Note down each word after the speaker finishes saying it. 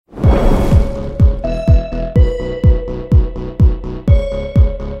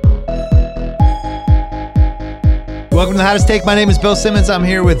the Hottest Take. My name is Bill Simmons. I'm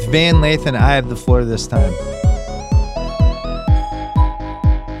here with Van Lathan. I have the floor this time.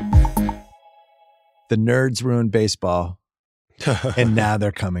 The nerds ruined baseball, and now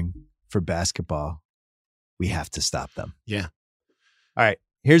they're coming for basketball. We have to stop them. Yeah. All right,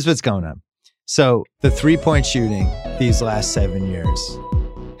 here's what's going on. So the three-point shooting these last 7 years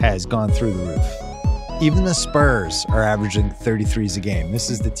has gone through the roof. Even the Spurs are averaging 33s a game. This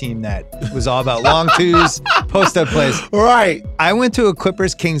is the team that was all about long twos, post-up plays. Right. I went to a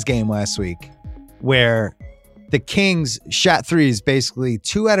Clippers-Kings game last week where the Kings shot threes basically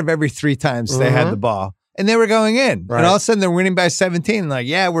 2 out of every 3 times they had the ball, and they were going in. Right. And all of a sudden, they're winning by 17. Like,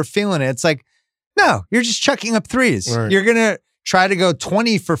 yeah, we're feeling it. It's like, no, you're just chucking up threes. Right. You're going to try to go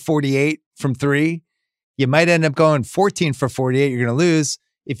 20 for 48 from 3. You might end up going 14 for 48. You're going to lose.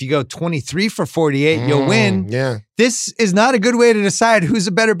 If you go 23 for 48, you'll win. Yeah. This is not a good way to decide who's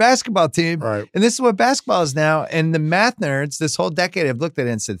a better basketball team. Right. And this is what basketball is now. And the math nerds, this whole decade, have looked at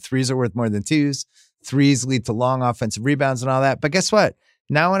it and said threes are worth more than twos. Threes lead to long offensive rebounds and all that. But guess what?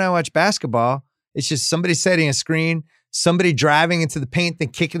 Now when I watch basketball, it's just somebody setting a screen, somebody driving into the paint, then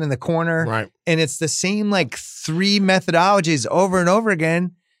kicking in the corner. Right. And it's the same like 3 methodologies over and over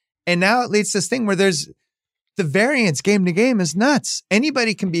again. And now it leads to this thing where there's the variance game to game is nuts.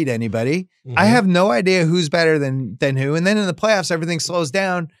 Anybody can beat anybody. I have no idea who's better than who. And then in the playoffs, everything slows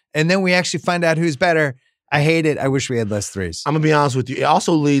down. And then we actually find out who's better. I hate it. I wish we had less threes. I'm going to be honest with you. It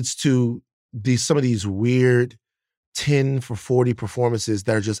also leads to some of these weird 10 for 40 performances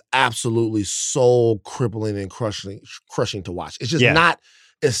that are just absolutely soul crippling and crushing to watch. It's just not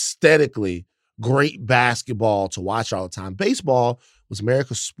aesthetically great basketball to watch all the time. Baseball was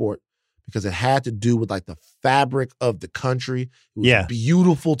America's sport because it had to do with like the fabric of the country. It was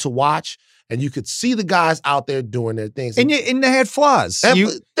beautiful to watch. And you could see the guys out there doing their things. And they had flaws.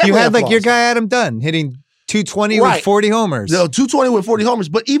 You Definitely had like flaws. your guy Adam Dunn hitting 220 with 40 homers. No, 220 with 40 homers.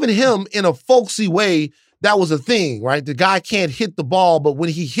 But even him, in a folksy way, that was a thing, right? The guy can't hit the ball, but when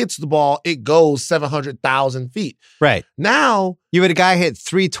he hits the ball, it goes 700,000 feet. Right. Now, you had a guy hit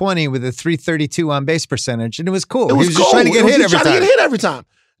 320 with a 332 on base percentage, and it was cool. It was he was just trying to get hit every time.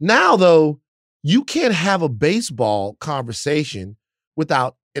 Now, though, you can't have a baseball conversation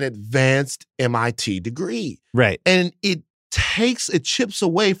without an advanced MIT degree. Right. And it chips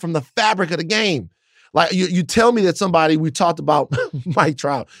away from the fabric of the game. Like you tell me that somebody, we talked about Mike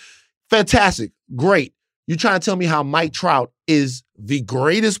Trout. Fantastic. Great. You're trying to tell me how Mike Trout is the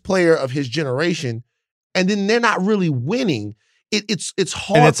greatest player of his generation, and then they're not really winning. It's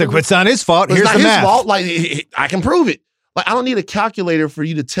hard. And it's like, it's not his fault. Here's not the his math. fault. Like, I can prove it. Like, I don't need a calculator for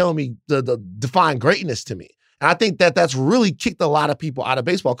you to tell me the define greatness to me. And I think that's really kicked a lot of people out of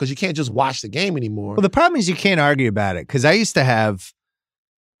baseball because you can't just watch the game anymore. Well, the problem is you can't argue about it because I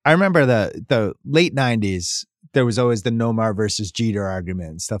remember the late 90s, there was always the Nomar versus Jeter argument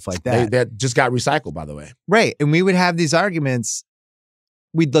and stuff like that. That just got recycled, by the way. Right. And we would have these arguments.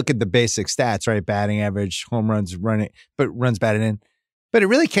 We'd look at the basic stats, right? Batting average, home runs, runs batted in. But it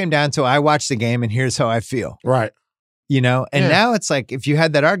really came down to I watched the game and here's how I feel. Right. You know, and now it's like if you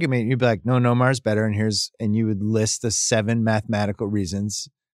had that argument, you'd be like, no, Nomar's better. And you would list the 7 mathematical reasons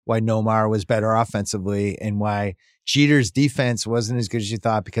why Nomar was better offensively and why Jeter's defense wasn't as good as you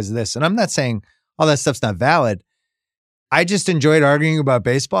thought because of this. And I'm not saying all that stuff's not valid. I just enjoyed arguing about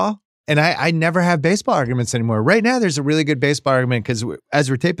baseball. And I never have baseball arguments anymore. Right now, there's a really good baseball argument because as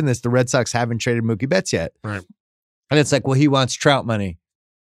we're taping this, the Red Sox haven't traded Mookie Betts yet. Right. And it's like, well, he wants Trout money.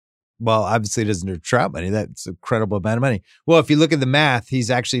 Well, obviously, he doesn't do Trout money. That's a credible amount of money. Well, if you look at the math,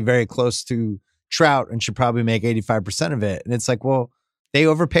 he's actually very close to Trout and should probably make 85% of it. And it's like, well, they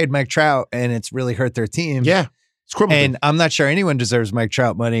overpaid Mike Trout and it's really hurt their team. Yeah. It's criminal. And I'm not sure anyone deserves Mike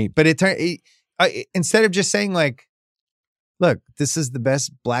Trout money. But instead of just saying like, look, this is the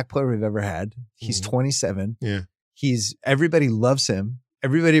best black player we've ever had. He's 27. Yeah. Everybody loves him.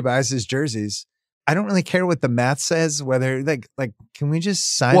 Everybody buys his jerseys. I don't really care what the math says, whether like can we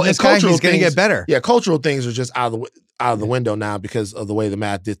just sign this guy? He's going to get better. Yeah, cultural things are just out of the window now because of the way the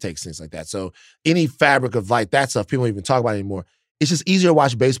math dictates things like that. So any fabric of like that stuff, people don't even talk about it anymore. It's just easier to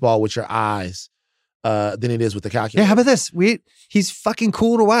watch baseball with your eyes than it is with the calculator. Yeah, how about this? He's fucking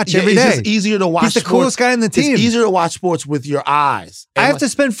cool to watch every day. It's just easier to watch. He's the coolest guy in the team. It's easier to watch sports with your eyes. I have to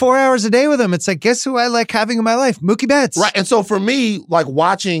spend 4 hours a day with him. It's like, guess who I like having in my life? Mookie Betts. Right. And so for me, like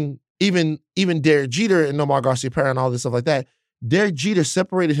watching even Derek Jeter and Nomar Garciaparra and all this stuff like that, Derek Jeter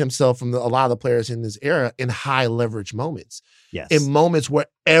separated himself from a lot of the players in this era in high leverage moments. Yes. In moments where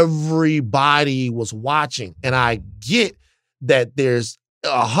everybody was watching. And I get that there's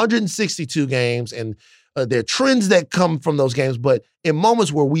 162 games and there are trends that come from those games, but in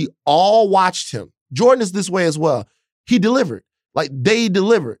moments where we all watched him, Jordan is this way as well. he delivered. Like, they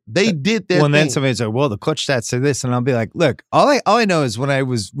delivered. They did their thing. Then somebody's like, well, the clutch stats say this. And I'll be like, look, all I know is when I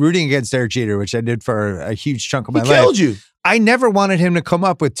was rooting against Derek Jeter, which I did for a huge chunk of my life. He killed you. I never wanted him to come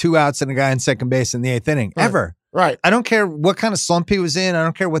up with 2 outs and a guy in second base in the 8th inning, ever. Right. I don't care what kind of slump he was in. I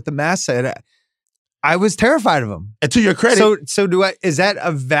don't care what the math said. I was terrified of him. And to your credit. So is that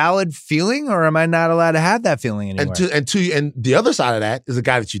a valid feeling, or am I not allowed to have that feeling anymore? And the other side of that is a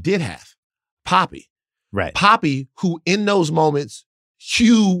guy that you did have, Poppy. Right. Poppy, who in those moments,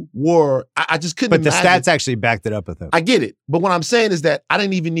 you were, I just couldn't imagine. But the stats actually backed it up with him. I get it. But what I'm saying is that I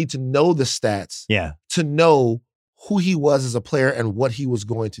didn't even need to know the stats to know who he was as a player and what he was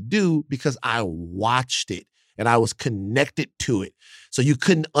going to do, because I watched it and I was connected to it. So you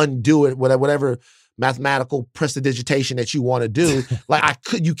couldn't undo it, whatever mathematical prestidigitation that you want to do.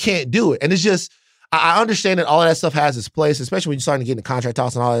 You can't do it. And it's just, I understand that all of that stuff has its place, especially when you're starting to get into contract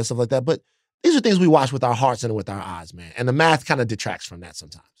talks and all that stuff like that. But these are things we watch with our hearts and with our eyes, man. And the math kind of detracts from that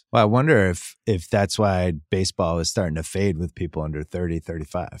sometimes. Well, I wonder if that's why baseball is starting to fade with people under 30,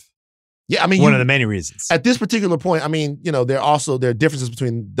 35. Yeah, I mean, one of the many reasons. At this particular point, I mean, there are differences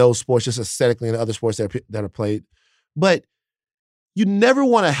between those sports just aesthetically and the other sports that are played. But you never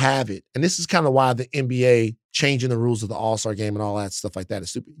want to have it, and this is kind of why the NBA changing the rules of the All-Star game and all that stuff like that is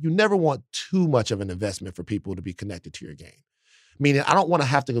stupid. You never want too much of an investment for people to be connected to your game. Meaning, I don't want to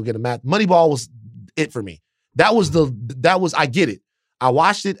have to go get a math. Moneyball was it for me. That was I get it. I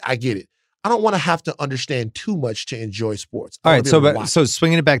watched it. I get it. I don't want to have to understand too much to enjoy sports. All right, so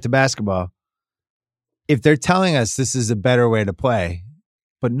swinging it back to basketball, if they're telling us this is a better way to play,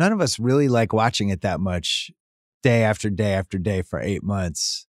 but none of us really like watching it that much day after day after day for 8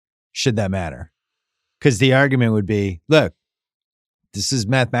 months, should that matter? Because the argument would be, look, this is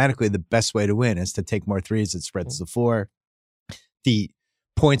mathematically the best way to win is to take more threes. It spreads the floor. The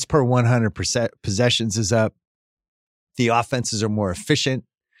points per 100% possessions is up. The offenses are more efficient.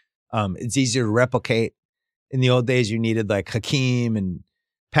 It's easier to replicate. In the old days, you needed like Hakeem and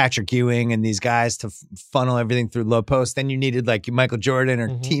Patrick Ewing and these guys to funnel everything through low post. Then you needed like Michael Jordan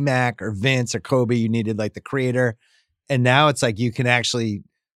or T-Mac or Vince or Kobe. You needed like the creator. And now it's like you can actually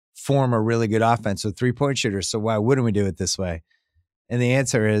form a really good offense with 3-point shooters. So why wouldn't we do it this way? And the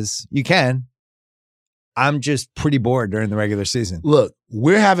answer is you can. I'm just pretty bored during the regular season. Look,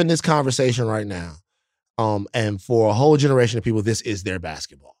 we're having this conversation right now. And for a whole generation of people, this is their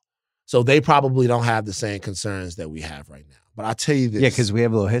basketball. So they probably don't have the same concerns that we have right now. But I'll tell you this. Yeah, because we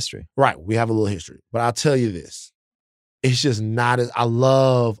have a little history. Right, we have a little history. But I'll tell you this. It's just not as, I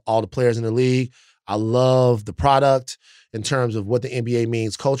love all the players in the league. I love the product in terms of what the NBA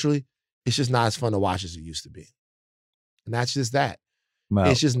means culturally. It's just not as fun to watch as it used to be. And that's just that. Well,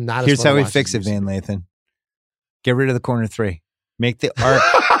 it's just not as fun to watch. Here's how we fix it, Van Lathan. Get rid of the corner three. Make the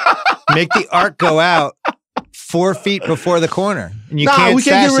arc go out 4 feet before the corner. And we can't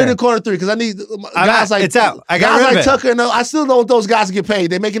get rid of the corner three because I need guys like it's out. I got guys rid like of Tucker. And I still don't want those guys to get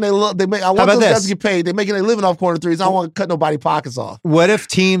paid. I want those guys to get paid. They're making a living off corner threes. I don't want to cut nobody's pockets off. What if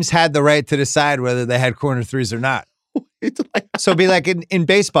teams had the right to decide whether they had corner threes or not? So it'd be like in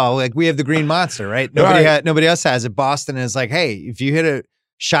baseball, like we have the green monster, right? Nobody else has it. Boston is like, hey, if you hit a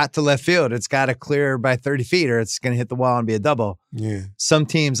shot to left field, it's got to clear by 30 feet or it's going to hit the wall and be a double. Yeah. Some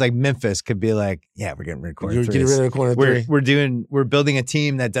teams like Memphis could be like, yeah, we're getting rid of corner threes. Getting rid of the corner three. We're building a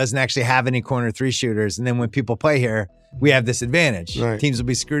team that doesn't actually have any corner three shooters. And then when people play here, we have this advantage. Right. Teams will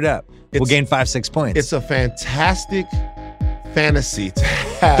be screwed up. We'll gain 5-6 points. It's a fantastic fantasy to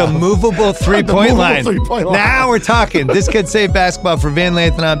have. The movable three-point line. Now we're talking. This Kid Saved Basketball for Van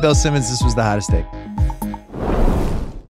Lathan. I'm Bill Simmons. This was The Hottest Take.